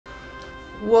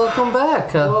Welcome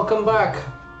back. Welcome back.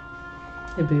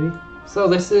 Hey, baby. So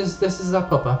this is our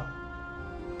pupper.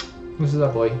 This is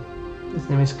our boy, His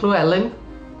name is Llewellyn.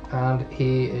 and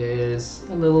he is.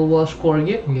 A little Welsh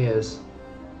corgi. He is.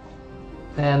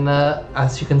 And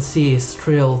as you can see, he's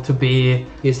thrilled to be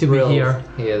Thrilled. here.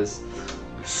 He is.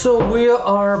 So we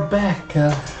are back.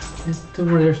 It's 2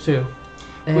 minutes too.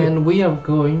 And we are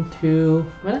going to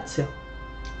Venezia.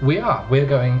 We are. We're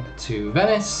going to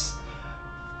Venice.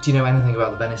 Do you know anything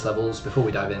about the Venice levels before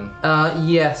we dive in?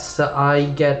 Yes, I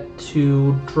get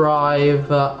to drive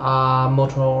a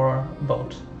motor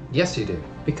boat. Yes, you do.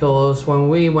 Because when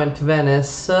we went to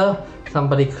Venice,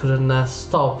 somebody couldn't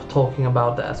stop talking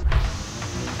about that.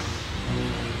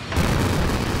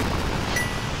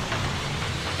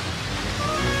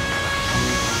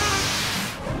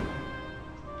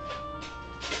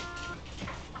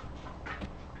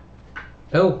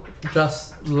 Oh,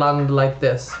 just land like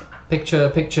this.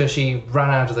 Picture she ran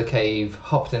out of the cave,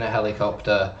 hopped in a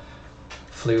helicopter,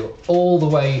 flew all the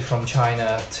way from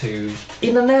China to...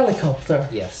 In an helicopter?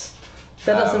 Yes.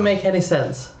 That doesn't make any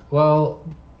sense. Well,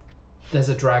 there's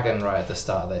a dragon right at the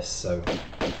start of this, so...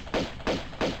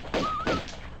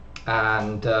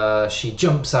 And she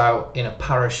jumps out in a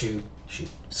parachute. She's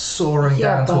soaring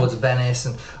down towards Venice,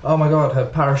 and oh my god, her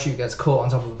parachute gets caught on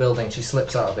top of a building. She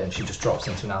slips out of it and she just drops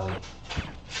into an alley.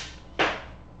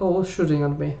 Oh, shooting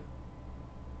at me.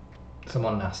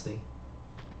 Someone nasty.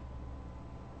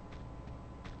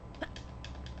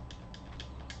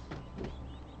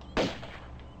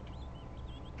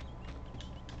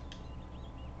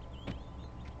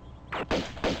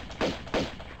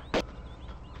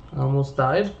 I almost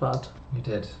died, but... You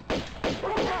did.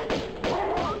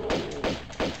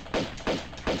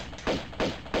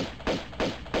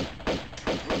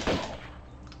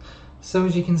 So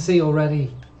as you can see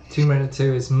already, Tomb Raider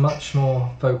 2 is much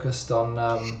more focused on,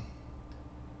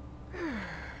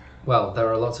 well, there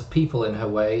are lots of people in her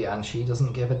way and she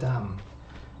doesn't give a damn.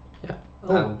 Yeah.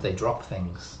 Oh, And they drop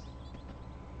things.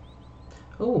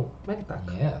 oh, backpack.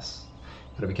 Yes.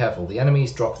 Gotta be careful, the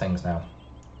enemies drop things now.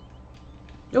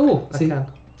 Oh, I See?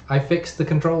 can. I fixed the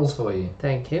controls for you.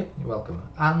 Thank you. You're welcome.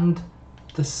 And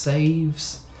the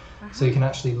saves. So you can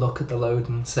actually look at the load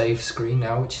and save screen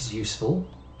now, which is useful.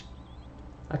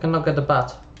 I can knock at the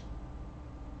bat.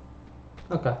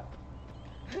 Okay.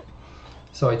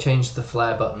 So I changed the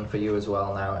flare button for you as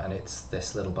well now, and it's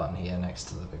this little button here next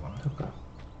to the big one. Okay.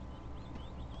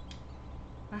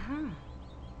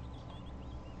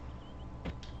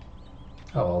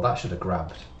 Oh well, that should have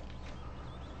grabbed.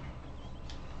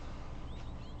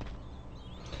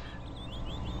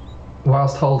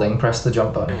 Whilst holding, press the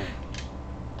jump button.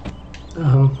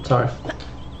 Sorry.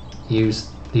 Use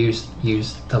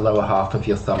the lower half of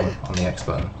your thumb on the X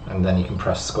button, and then you can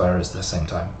press square at the same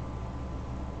time.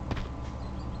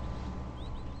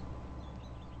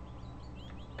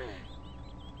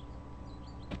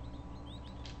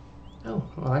 Oh,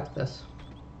 I like this.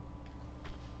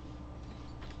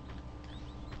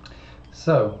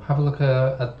 So have a look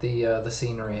at the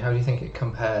scenery. How do you think it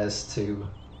compares to?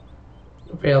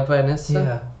 Real Venice.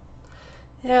 Yeah.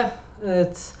 Yeah,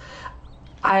 it's...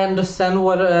 I understand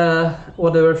what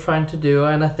they were trying to do,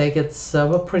 and I think it's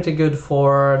pretty good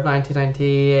for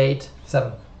 1998.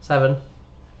 7.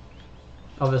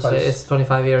 Obviously, Close. it's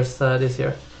 25 years this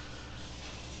year.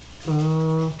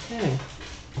 Okay.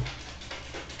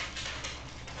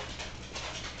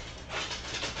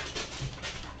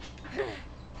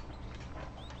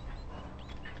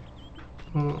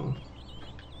 Hmm.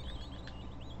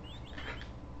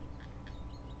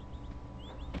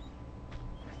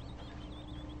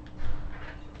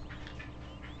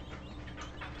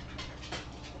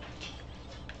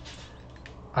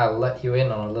 I'll let you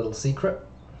in on a little secret.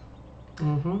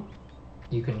 Mm-hmm.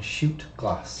 You can shoot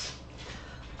glass,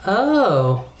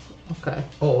 Oh, okay.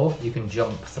 or you can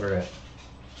jump through it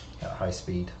at high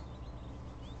speed.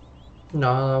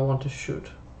 No, I want to shoot.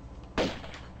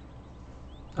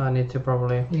 I need to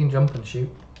probably... You can jump and shoot.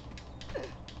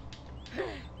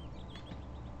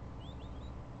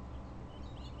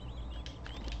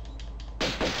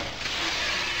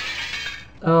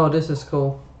 Oh, this is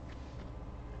cool.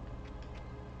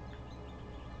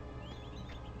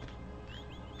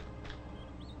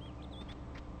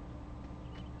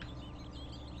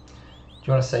 Do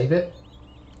you want to save it?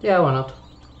 Yeah, why not?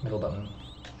 Middle button.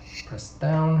 Press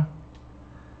down.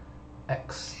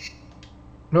 X.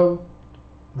 No.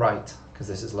 Right, because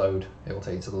this is load. It will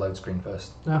take you to the load screen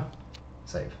first. Yeah.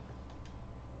 Save.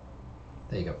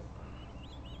 There you go.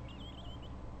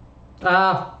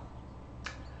 Ah,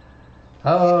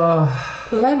 Oh,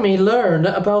 let me learn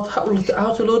about how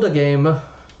to load a game.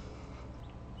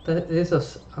 This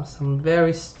is some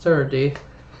very sturdy.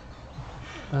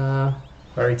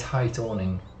 Very tight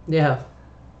awning. Yeah.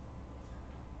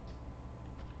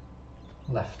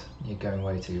 Left. You're going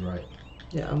way too right.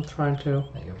 Yeah, I'm trying to.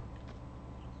 There you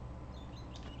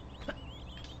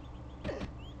go.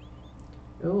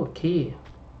 Oh, a key.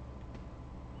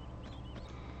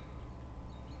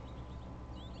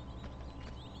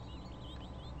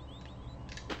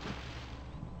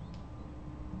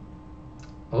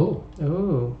 Oh.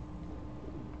 Oh.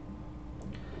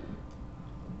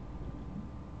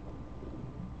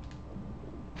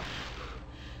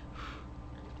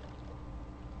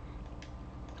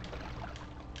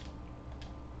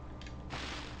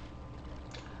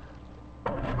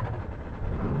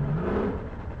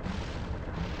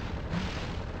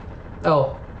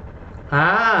 Oh.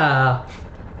 Ah.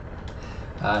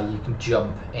 You can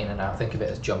jump in and out. Think of it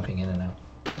as jumping in and out.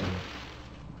 There you go.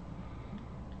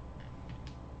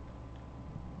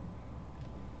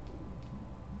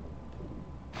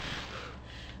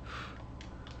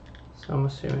 So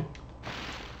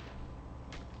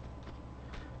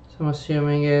I'm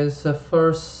assuming is the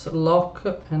first lock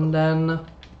and then.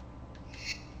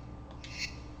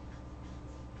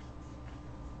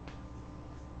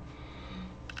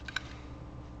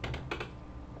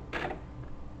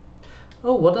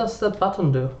 Oh, what does that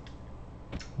button do?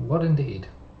 What indeed?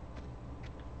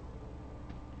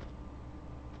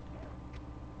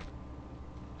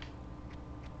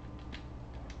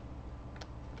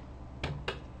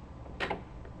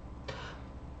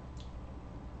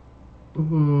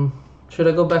 Should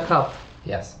I go back up?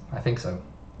 Yes, I think so.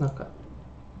 Okay.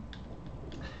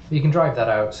 You can drive that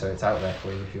out so it's out there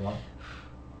for you if you want.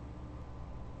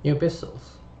 New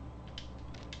pistols.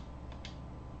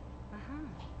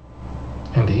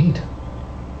 Indeed.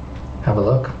 Have a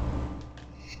look.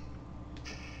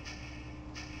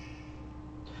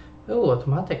 Oh,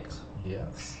 automatics.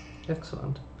 Yes.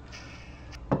 Excellent.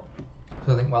 So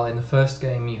I think, well, in the first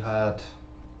game you had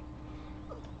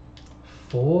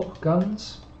 4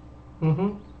 guns.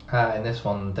 Mm-hmm. In this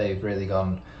one, they've really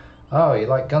gone, oh, you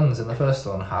like guns in the first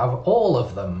one? Have all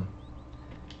of them.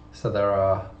 So there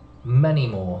are many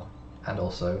more. And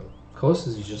also, of course,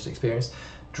 as you just experienced,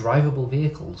 drivable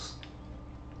vehicles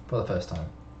for the first time.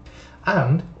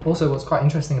 And also what's quite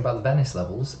interesting about the Venice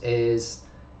levels is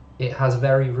it has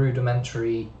very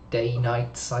rudimentary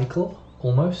day-night cycle,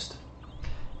 almost.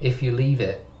 If you leave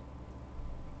it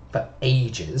for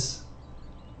ages,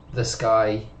 the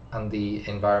sky and the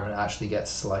environment actually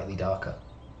gets slightly darker.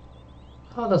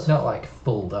 Oh, that's It's not like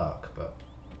full dark, but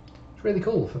it's really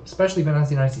cool, especially for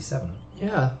 1997.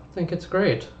 Yeah, I think it's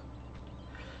great.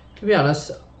 To be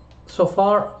honest, so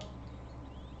far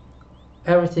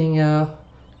everything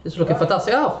is looking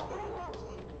fantastic. Oh!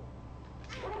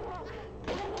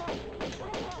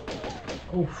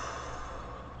 Oof.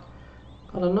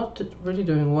 God, I'm not really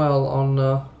doing well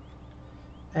on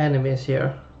enemies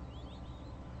here.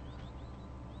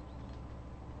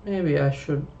 Maybe I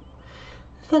should.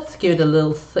 Let's give it a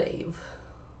little save.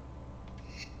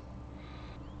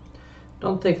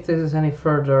 Don't think this is any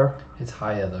further. It's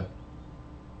higher though.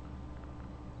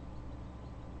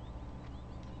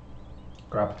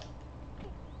 Grab.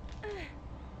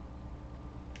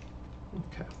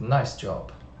 Okay. Nice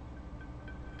job.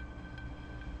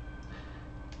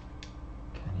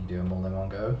 Can you do them all in one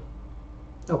go?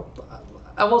 Oh,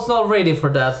 I was not ready for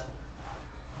that.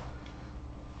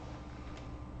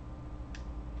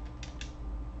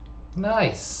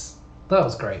 Nice. That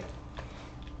was great.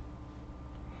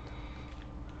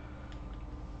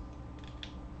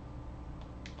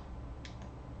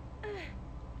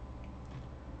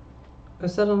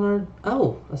 Is that another?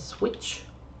 Oh, a switch.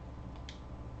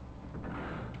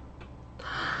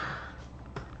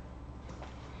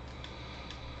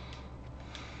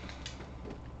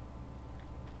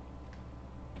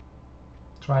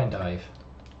 Try and dive.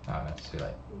 Oh no, it's too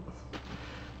late.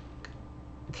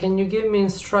 Can you give me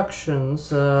instructions?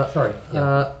 Sorry.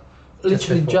 Yeah.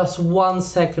 Literally before. just 1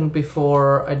 second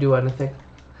before I do anything.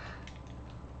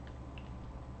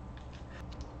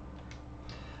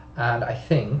 And I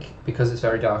think, because it's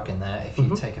very dark in there, if you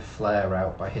Mhm. take a flare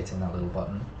out by hitting that little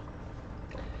button,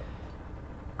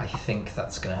 I think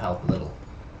that's going to help a little.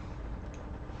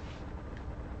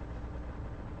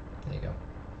 There you go.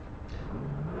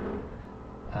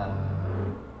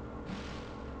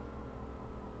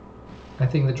 I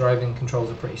think the driving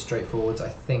controls are pretty straightforward. I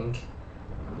think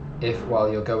if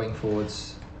while you're going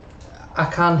forwards... I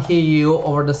can't hear you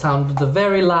over the sound of the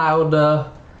very loud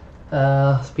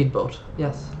speedboat.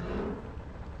 Yes.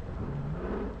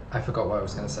 I forgot what I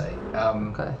was going to say.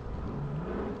 Okay.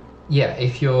 Yeah,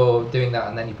 if you're doing that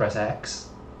and then you press X,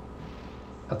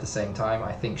 at the same time,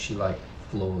 I think she like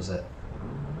floors it.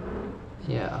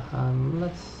 Yeah,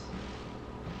 let's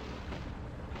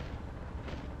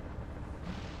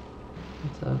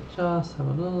just have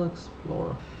a little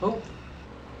explore. Oh!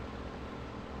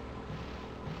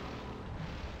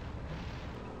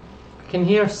 I can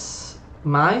hear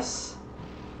mice.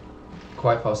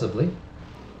 Quite possibly.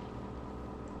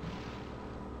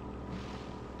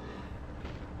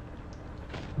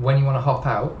 When you want to hop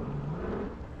out,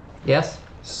 Yes.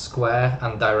 square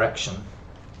and direction.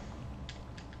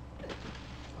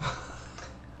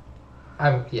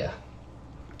 Yeah.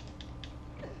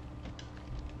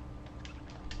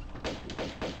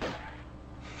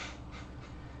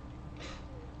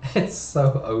 It's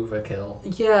so overkill.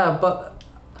 Yeah, but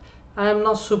I'm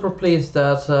not super pleased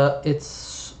that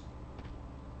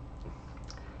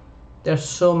there's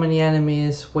so many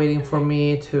enemies waiting for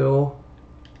me to.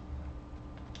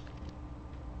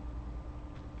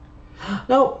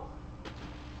 No!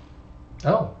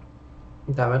 Oh,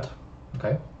 Damn it.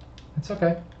 okay. It's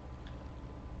okay.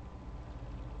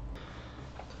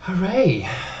 Hooray!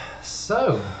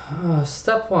 So,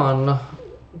 Step 1,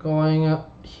 going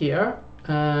here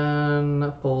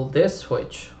and pull this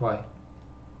switch. why?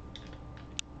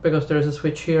 Because there's a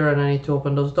switch here and I need to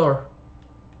open those door.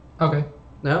 Okay,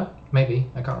 No? maybe.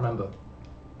 I can't remember.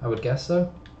 I would guess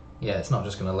so. Yeah, it's not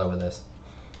just going to lower this.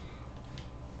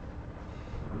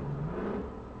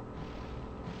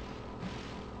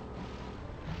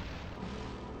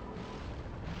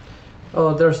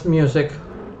 Oh, there's music.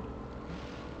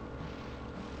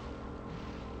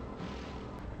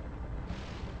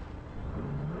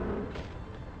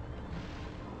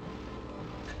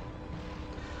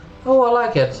 Oh, I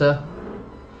like it.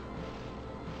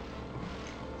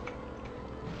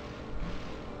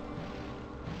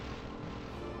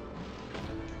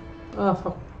 Oh,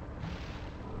 fuck.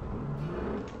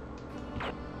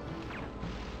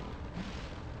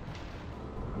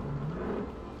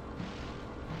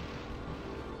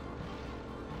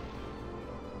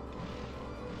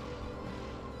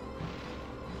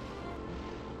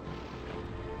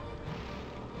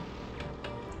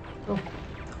 Oh.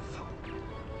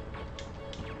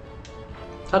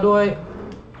 How do I...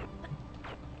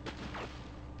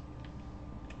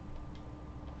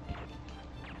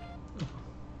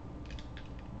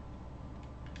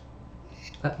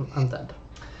 I'm dead.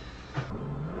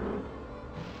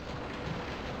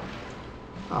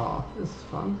 Oh, this is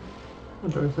fun. Oh,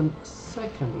 there's a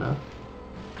second now.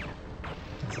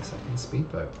 That's a second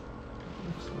speedboat.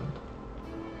 Excellent.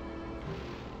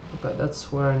 Okay,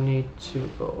 that's where I need to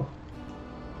go.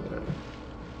 Here.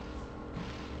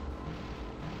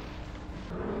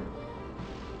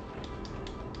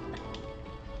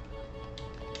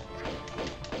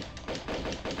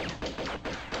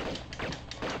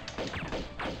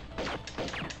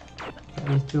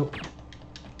 I need to...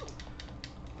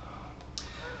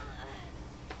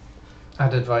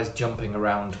 I'd advise jumping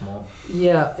around more.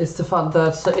 Yeah, it's the fact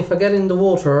that if I get in the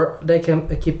water, they can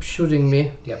keep shooting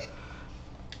me. Yep.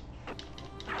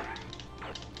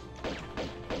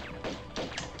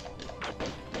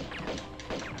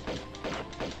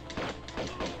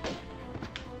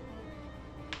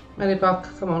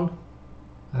 Medipack, come on.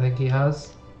 I think he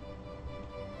has.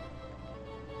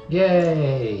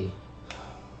 Yay!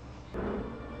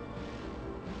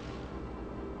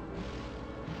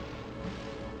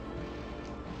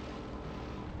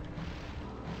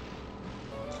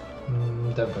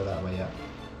 Don't go that way yet.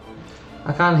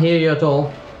 I can't hear you at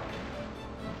all.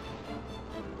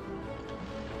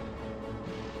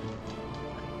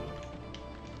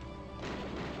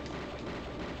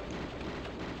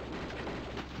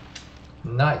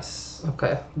 Nice.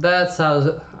 Okay, that's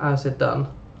how's it done.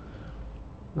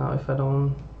 Now if I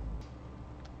don't...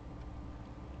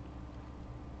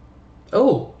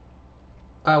 Oh!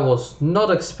 I was not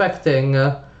expecting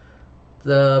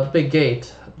the big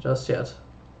gate just yet.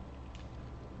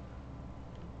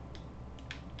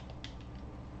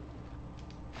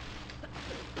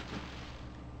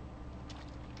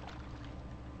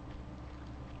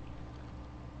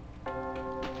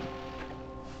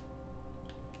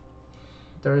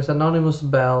 There is anonymous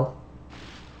bell.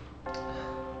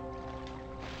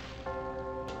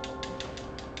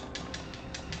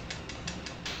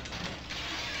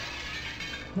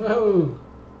 Whoa!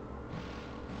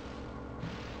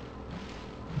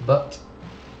 But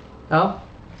Oh?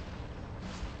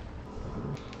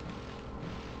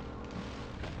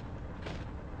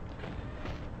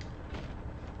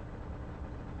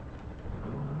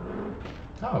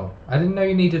 oh, I didn't know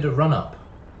you needed a run up.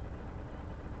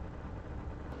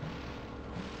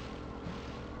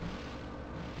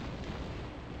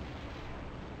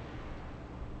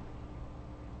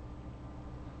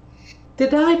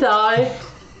 Did I die?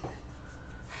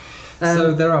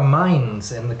 So there are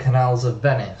mines in the canals of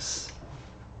Venice.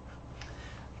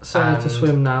 So I need to And-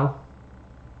 swim now.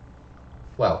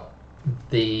 Well,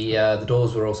 the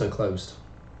doors were also closed.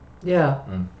 Yeah.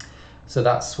 So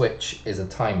that switch is a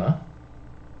timer.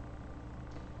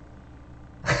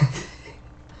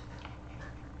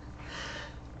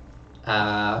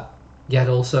 Yet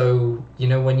also, you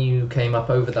know, when you came up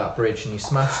over that bridge and you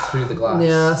smashed through the glass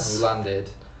Yes. and you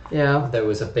landed, Yeah. there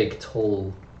was a big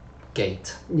tall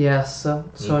gate. Yes. You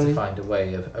So I need to need. find a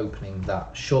way of opening that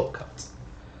shortcut.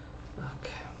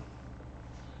 Okay.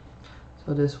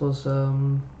 So this was I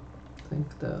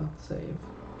think the save.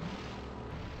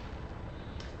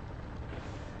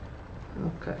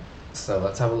 Okay. So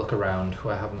let's have a look around.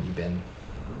 Where haven't you been?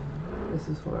 This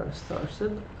is where I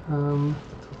started.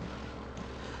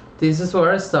 This is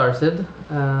where I started.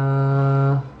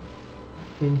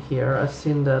 In here, I've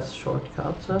seen that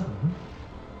shortcut.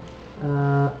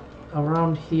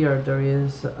 Around here, there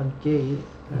is a gate.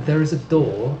 There is a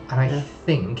door, and I Yeah.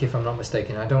 think, if I'm not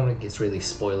mistaken, I don't think it's really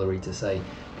spoilery to say,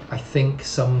 I think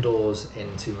some doors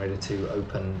in Tomb Raider 2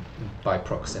 open by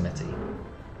proximity.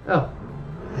 Oh,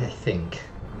 I think,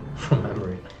 from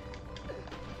memory.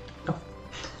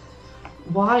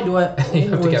 why do I? You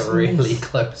have to get always really miss-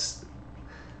 close.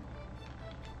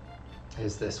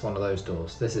 Is this one of those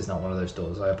doors? This is not one of those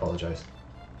doors, I apologise.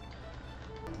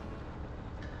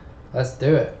 Let's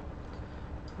do it.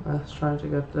 I was trying to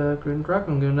get the green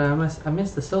dragon gun. I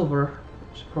missed the silver,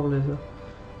 which probably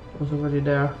was already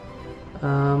there.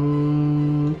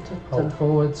 Hold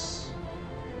forwards.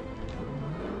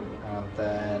 And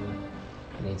then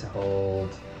you need to hold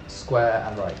square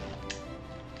and right.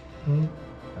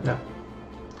 Yeah.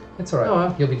 It's alright. Oh,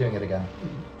 well. You'll be doing it again.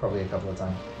 Probably a couple of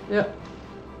times. Yeah.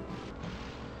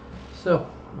 So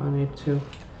I need to.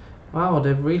 Wow,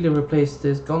 they've really replaced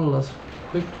these gondolas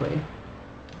quickly.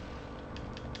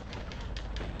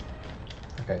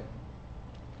 Okay.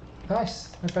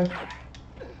 Nice. Okay.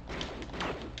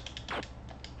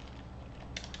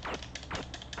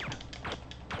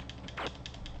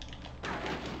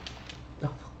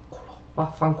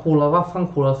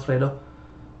 Vaffanculo, Alfredo.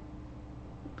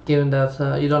 Given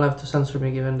that you don't have to censor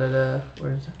me, given that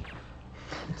where is it?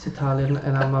 It's Italian,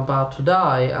 and I'm about to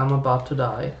die. I'm about to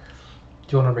die.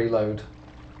 Do you want to reload?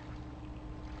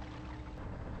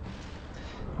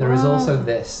 There is also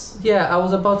this. Yeah, I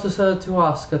was about to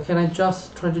ask. Can I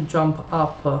just try to jump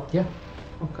up? Yeah.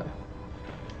 Okay.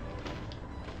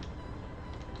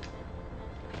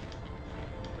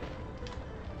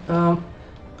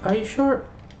 Are you sure?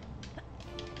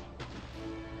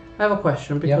 I have a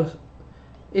question because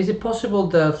is it possible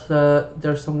that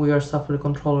there's some weird stuff with the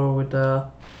controller with the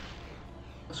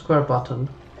square button?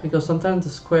 Because sometimes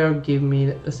the square give me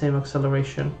the same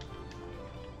acceleration,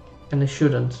 and it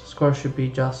shouldn't. Square should be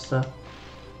just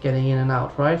getting in and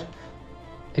out, right?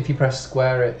 If you press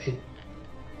square, it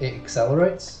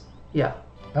accelerates? Yeah.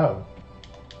 Oh.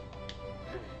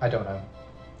 I don't know.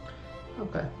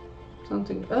 Okay.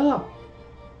 Something. Oh.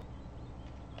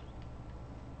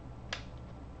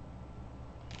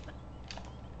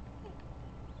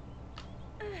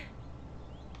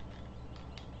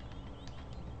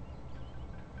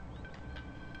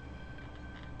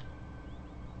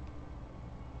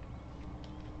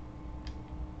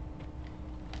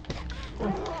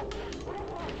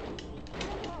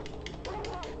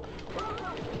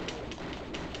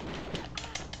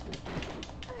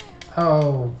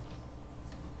 Oh.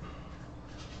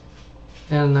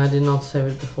 And I did not save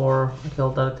it before I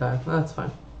killed that guy. That's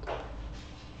fine.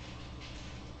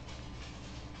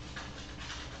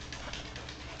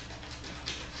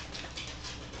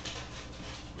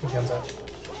 He comes out.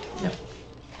 Yep.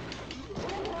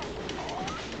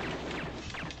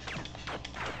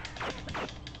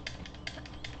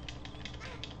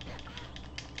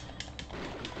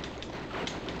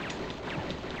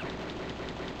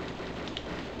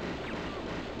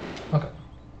 Okay.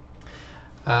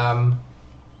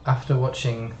 After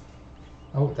watching...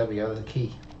 Oh, there we go, there's a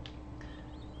key.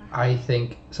 I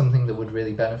think something that would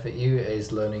really benefit you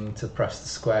is learning to press the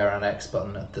square and X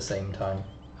button at the same time.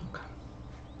 Okay.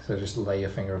 So just lay your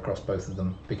finger across both of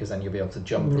them, because then you'll be able to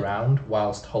jump around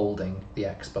whilst holding the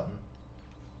X button.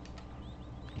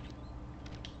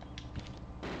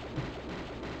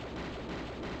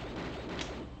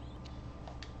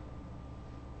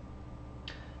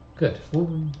 Good.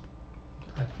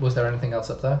 Was there anything else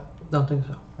up there? Don't think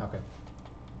so. Okay.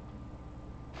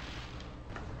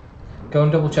 Go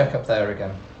and double check up there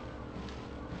again.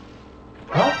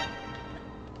 Huh?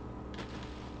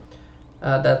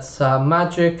 That's a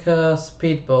magic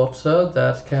speedboat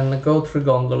that can go through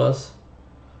gondolas.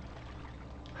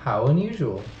 How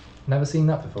unusual. Never seen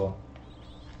that before.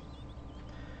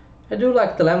 I do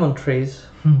like the lemon trees.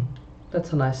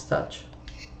 That's a nice touch.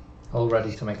 All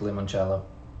ready to make limoncello.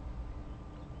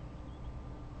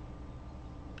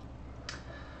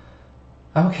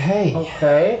 Okay.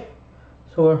 Okay.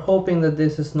 So we're hoping that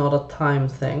this is not a time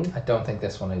thing. I don't think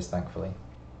this one is, thankfully.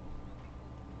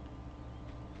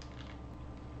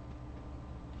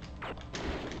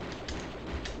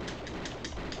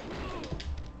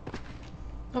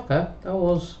 Okay, that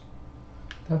was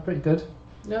Pretty good.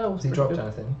 yeah. That was Has he pretty dropped good.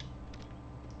 anything?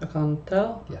 I can't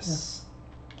tell. Yes.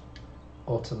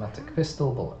 Automatic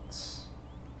pistol bullets.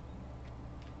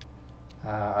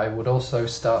 I would also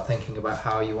start thinking about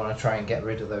how you want to try and get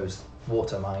rid of those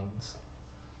water mines.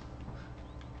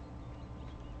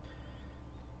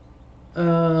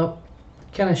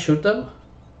 Can I shoot them?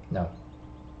 No.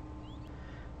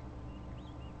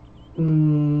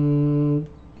 Then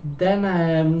I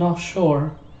am not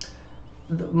sure.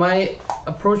 My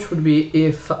approach would be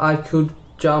if I could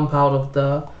jump out of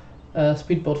the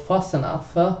speedboat fast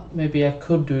enough. Maybe I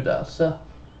could do that.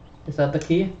 Is that the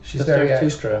key? She's 'Cause very there are two-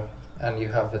 extra, and you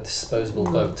have a disposable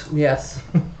boat. Yes.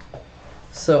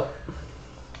 So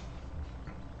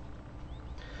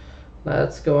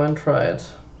let's go and try it.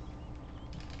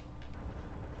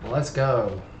 Let's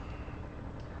go.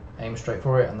 Aim straight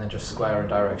for it, and then just square in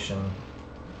direction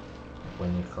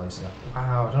when you're closer.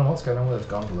 Wow, I don't know what's going on with those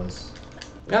gondolas.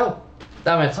 Oh,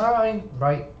 damn it. Alright,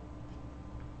 right.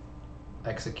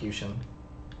 Execution.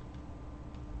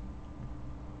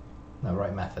 No,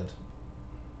 right method.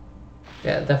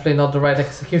 Yeah, definitely not the right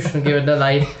execution given that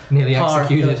I Nearly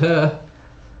parked executed it. her.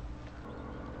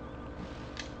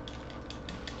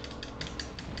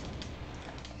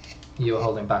 You were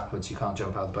holding backwards, you can't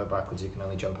jump out of the boat backwards, you can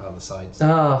only jump out of the sides.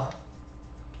 Ah.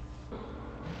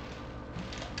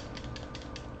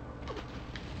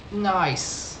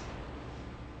 Nice!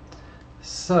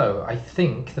 So, I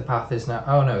think the path is now...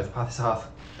 Oh no, the path is half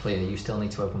clear. You still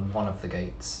need to open one of the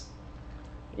gates.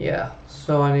 Yeah,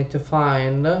 so I need to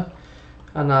find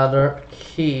another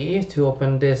key to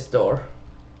open this door.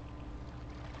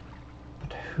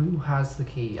 But who has the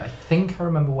key? I think I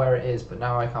remember where it is, but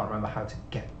now I can't remember how to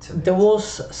get to it. There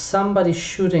was somebody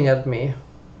shooting at me.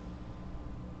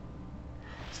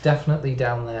 It's definitely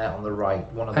down there on the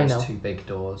right, one of I know. those two big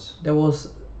doors. There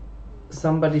was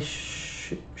somebody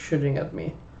shooting at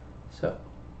me. So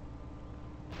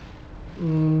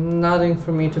nothing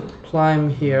for me to climb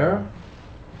here.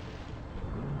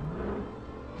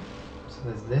 So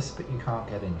there's this, but you can't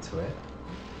get into it.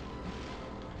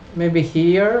 Maybe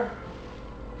here.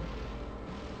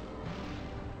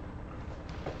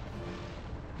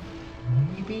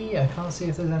 Maybe? I can't see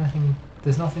if there's anything...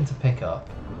 There's nothing to pick up.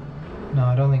 No,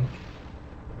 I don't think...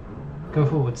 Go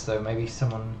forwards though, maybe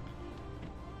someone...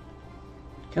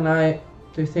 Can I?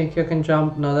 Do you think you can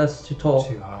jump? No, that's too tall.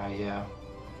 Too high, yeah.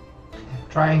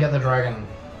 Try and get the dragon.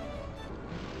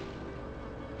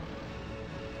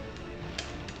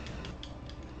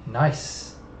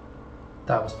 Nice.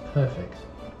 That was perfect.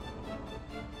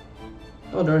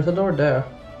 Oh, there's a door there.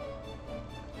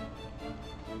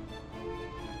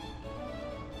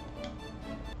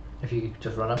 If you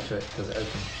just run up to it, does it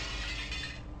open?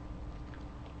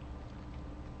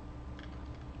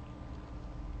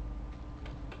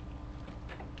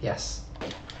 Yes.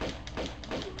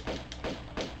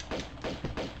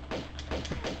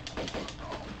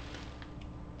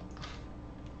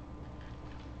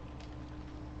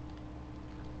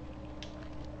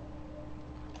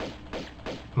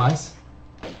 Mice?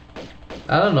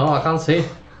 I don't know, I can't see.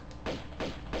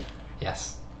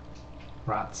 Yes.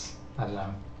 Rats? I don't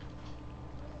know.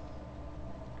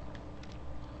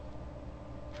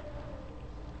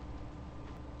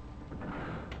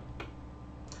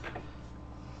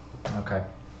 Okay.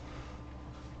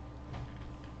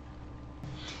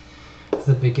 It's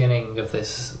the beginning of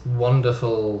this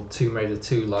wonderful Tomb Raider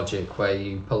 2 logic where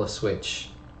you pull a switch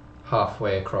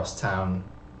halfway across town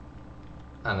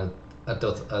and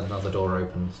another door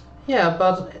opens. Yeah,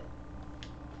 but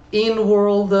in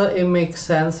world it makes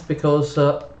sense because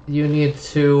you need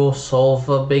to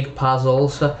solve big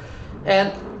puzzles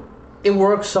and it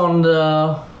works on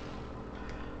the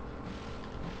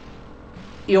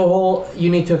you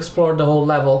need to explore the whole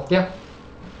level. Yeah.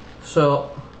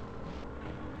 So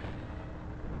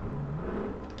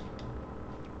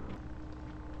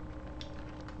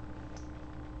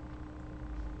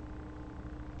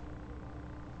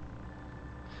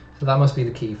So that must be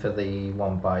the key for the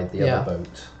one by the Yeah. other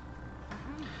boat.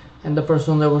 and the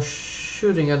person that was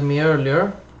shooting at me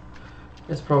earlier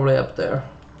is probably up there.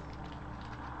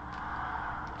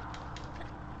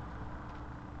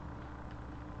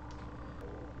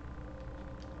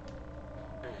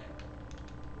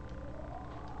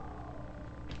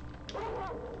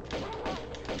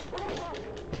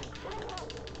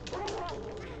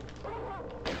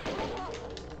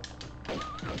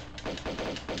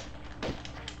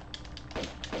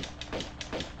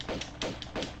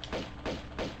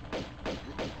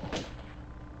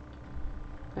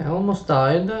 I almost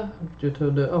died due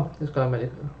to the... Oh, this guy made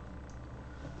it.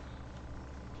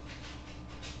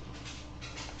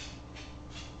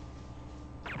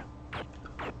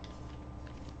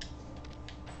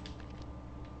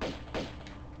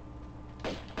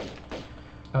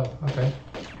 Oh, okay.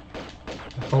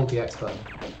 Hold the X button.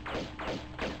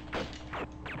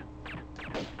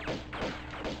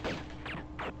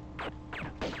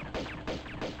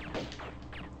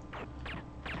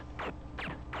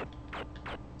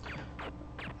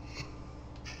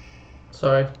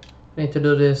 Sorry, I need to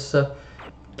do this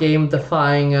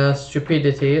game-defying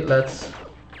stupidity. Let's...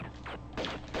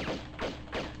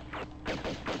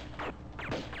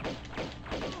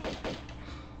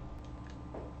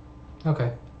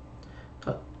 Okay.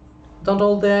 Don't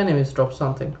all the enemies drop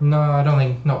something? No, I don't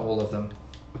think... Not all of them.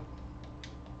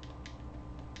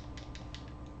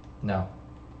 No.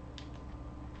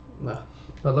 No.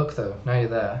 But look though, now you're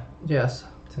there. Yes,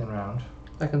 Turn around.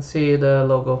 I can see the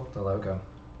logo. The logo.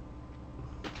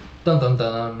 Dun dun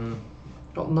dun.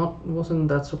 Not wasn't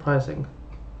that surprising.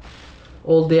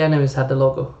 All the enemies had the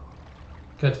logo.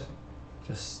 Good.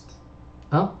 Just...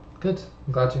 Huh? Good.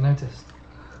 I'm glad you noticed.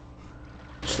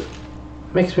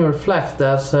 Makes me reflect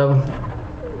that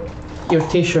your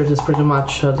t-shirt is pretty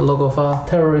much the logo of a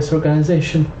terrorist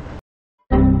organization.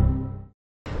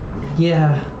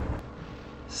 Yeah.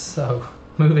 So,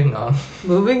 moving on.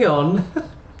 Moving on.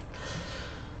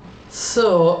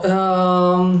 So,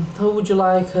 who would you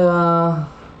like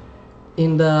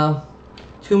in the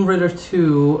Tomb Raider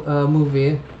 2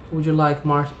 movie? Who would you like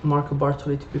Marco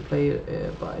Bartoli to be played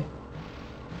by?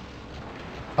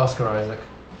 Oscar Isaac.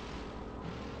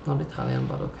 Not Italian,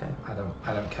 but okay. I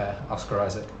don't care. Oscar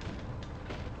Isaac.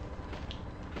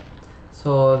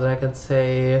 So that I can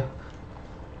say.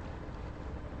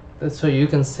 So you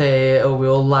can say, "Oh, we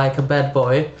all like a bad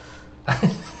boy,"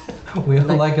 We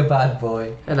all like a bad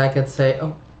boy. and I can say,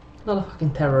 "Oh, not a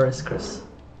fucking terrorist, Chris."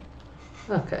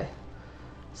 Okay.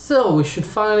 So we should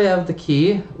finally have the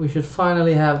key. We should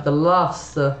finally have the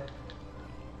last. So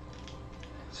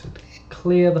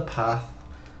clear the path.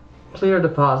 Clear the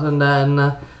path, and then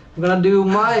I'm gonna do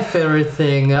my favorite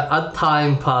thing, a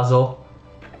time puzzle.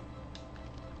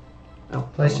 Oh,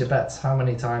 Place your bets. How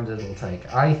many times it'll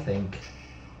take? I think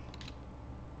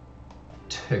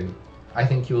 2. I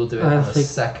think you will do it I on the think-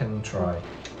 second try.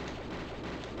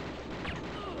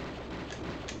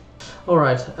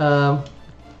 Alright,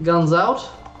 guns out,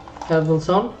 headphones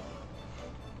on.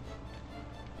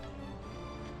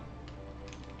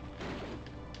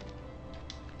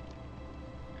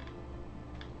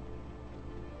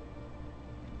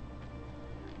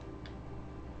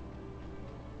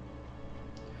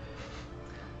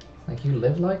 Like you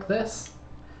live like this?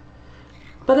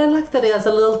 But I like that he has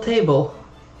a little table.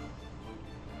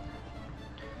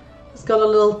 He's got a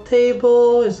little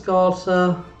table, he's got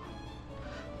a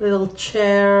little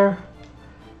chair.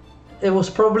 It was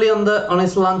probably on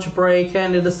his lunch break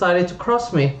and he decided to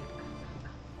cross me.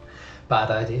 Bad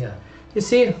idea. You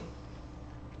see,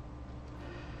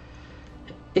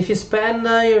 if you spend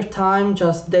your time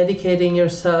just dedicating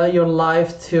your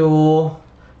life to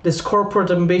this corporate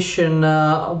ambition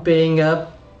of being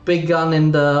a big gun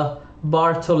in the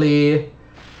Bartoli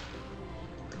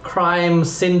crime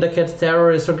syndicate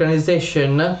terrorist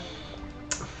organization,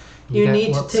 you get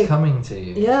need what's to take... coming to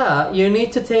you. Yeah, you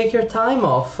need to take your time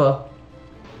off.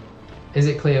 Is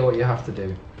it clear what you have to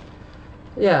do?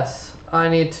 Yes, I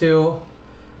need to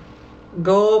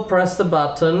go press the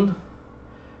button,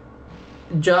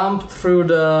 jump through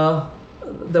the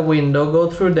window, go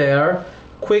through there,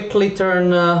 quickly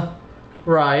turn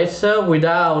right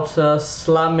without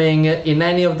slamming in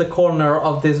any of the corner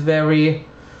of this very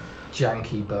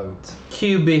Janky boat.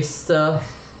 cubist. I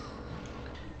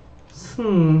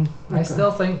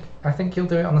still think you'll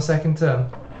do it on the second turn.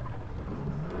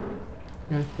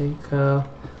 I think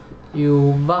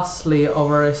you vastly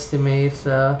overestimate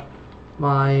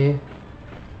my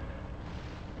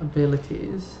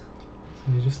abilities.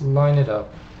 So you just line it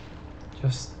up,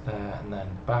 just there and then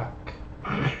back.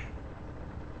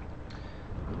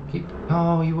 Keep.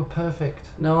 Oh, you were perfect.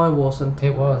 No, I wasn't.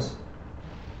 It was.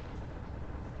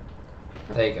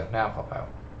 There you go. Now pop out.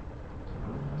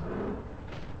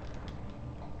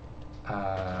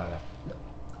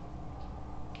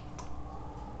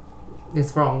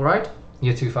 It's wrong, right?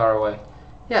 You're too far away.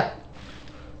 Yeah.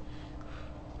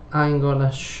 I'm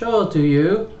gonna show to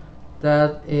you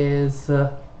that is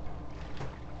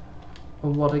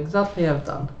what exactly I've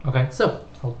done. Okay. So,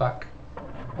 Hold back,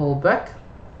 hold back.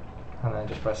 and then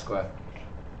just press square.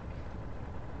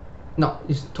 No,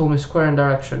 you told me square in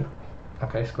direction.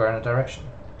 Okay, square in a direction.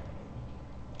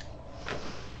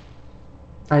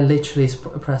 I literally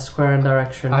pressed square in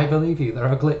direction. I believe you, there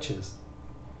are glitches.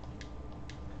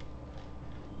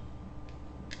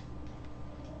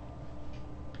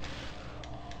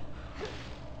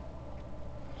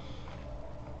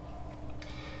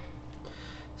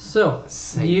 So,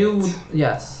 Save it.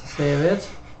 yes, save it.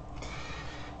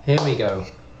 Here we go.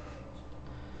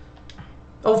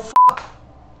 Oh,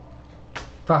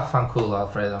 Fanculo,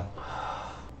 Alfredo.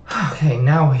 Okay,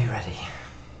 now we're ready.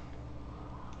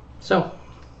 So,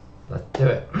 Let's do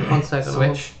it. 1 second.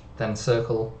 Switch, then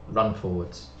circle, run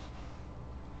forwards.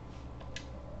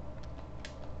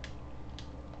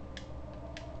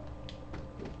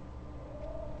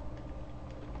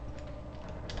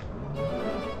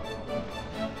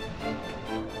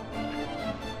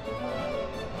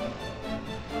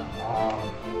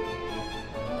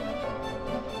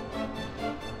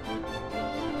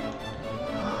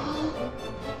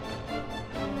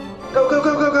 Go, go,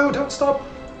 go, go, go, don't stop!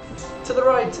 To the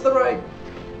right, to the right!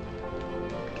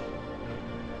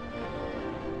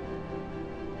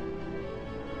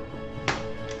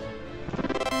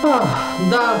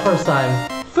 Done first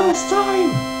time. First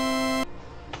time!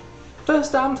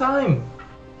 First damn time!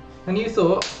 And you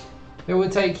thought it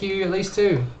would take you at least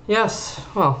 2. Yes,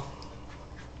 well.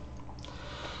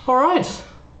 Alright.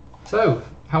 So,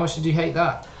 how much did you hate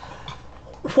that?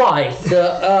 Right.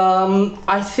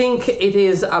 I think it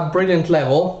is a brilliant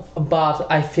level, but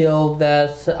I feel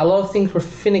that a lot of things were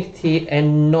finicky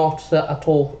and not at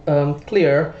all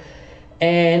clear.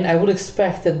 And I would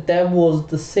expect that that was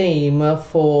the same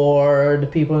for the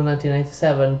people in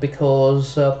 1997,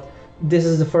 because this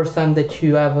is the first time that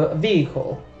you have a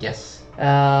vehicle. Yes.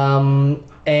 And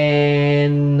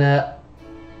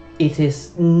it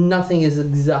is, nothing is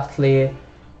exactly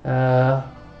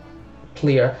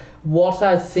clear. What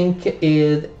I think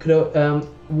it could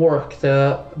worked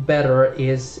better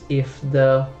is if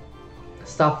the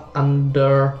stuff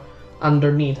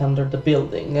underneath, under the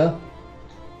building,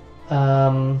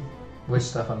 Which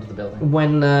stuff under the building?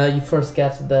 when you first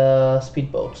get the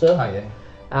speedboat, Oh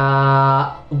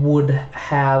yeah. would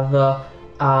have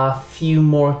a few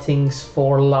more things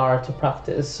for Lara to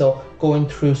practice. So going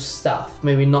through stuff,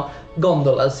 maybe not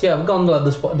gondolas. Yeah, gondola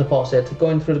deposit.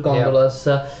 Going through the gondolas,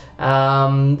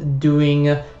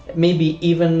 doing maybe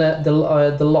even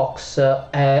the locks,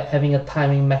 having a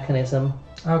timing mechanism.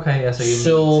 Okay, yeah. So you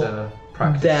So need to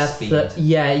practice that speed.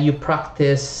 yeah, you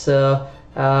practice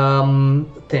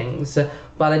things.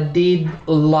 But I did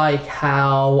like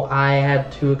how I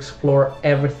had to explore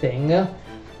everything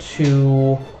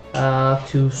to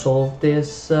solve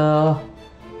this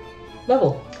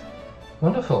level.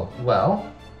 Wonderful. Well,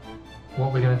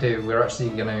 what we're going to do, we're actually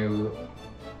going to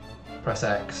press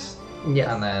X, Yes.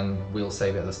 and then we'll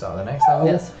save it at the start of the next level.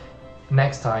 Yes.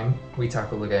 Next time we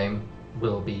tackle the game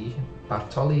will be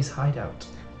Bartoli's hideout.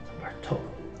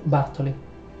 Bartoli.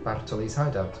 Bartoli's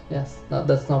hideout. Yes. No,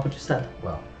 that's not what you said.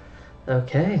 Well,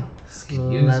 Okay.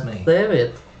 excuse Let's me. save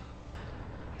it.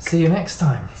 See you next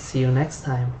time. See you next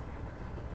time.